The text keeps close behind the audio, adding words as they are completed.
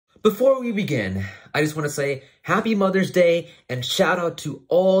Before we begin, I just want to say Happy Mother's Day and shout out to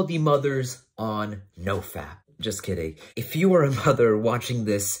all the mothers on NoFAP. Just kidding. If you are a mother watching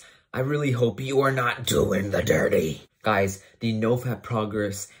this, I really hope you are not doing the dirty. Guys, the NoFAP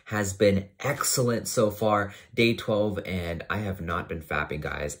progress has been excellent so far, day 12, and I have not been fapping,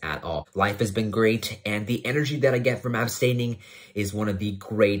 guys, at all. Life has been great, and the energy that I get from abstaining is one of the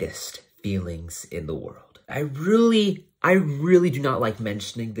greatest feelings in the world. I really do not like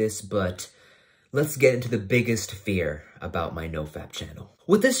mentioning this, but let's get into the biggest fear about my NoFAP channel.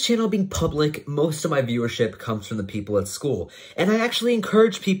 With this channel being public, most of my viewership comes from the people at school. And I actually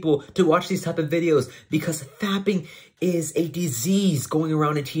encourage people to watch these type of videos because fapping is a disease going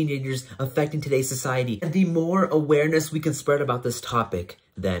around in teenagers affecting today's society. And the more awareness we can spread about this topic,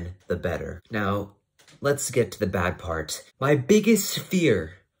 then the better. Now, let's get to the bad part. My biggest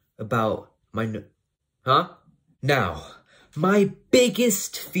fear about my my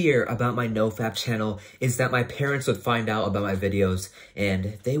biggest fear about my NoFAP channel is that my parents would find out about my videos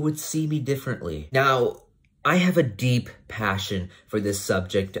and they would see me differently. Now, I have a deep passion for this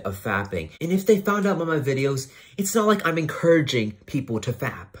subject of fapping, and if they found out about my videos, it's not like I'm encouraging people to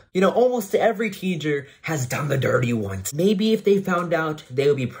fap. You know, almost every teenager has done the dirty once. Maybe if they found out, they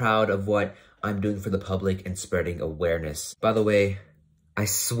would be proud of what I'm doing for the public and spreading awareness. By the way, I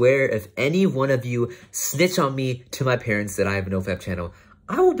swear if any one of you snitch on me to my parents that I have a NoFAP channel,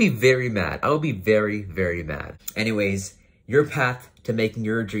 I will be very mad. I will be very, very mad. Anyways, your path to making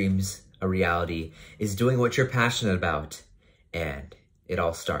your dreams a reality is doing what you're passionate about. And it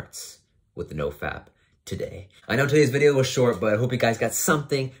all starts with the NoFAP today. I know today's video was short, but I hope you guys got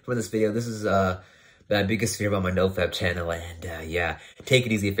something from this video. This is my biggest fear about my NoFAP channel. And yeah, take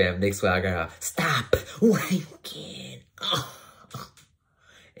it easy, fam. Next one, I gotta stop wanking.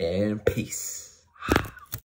 And peace.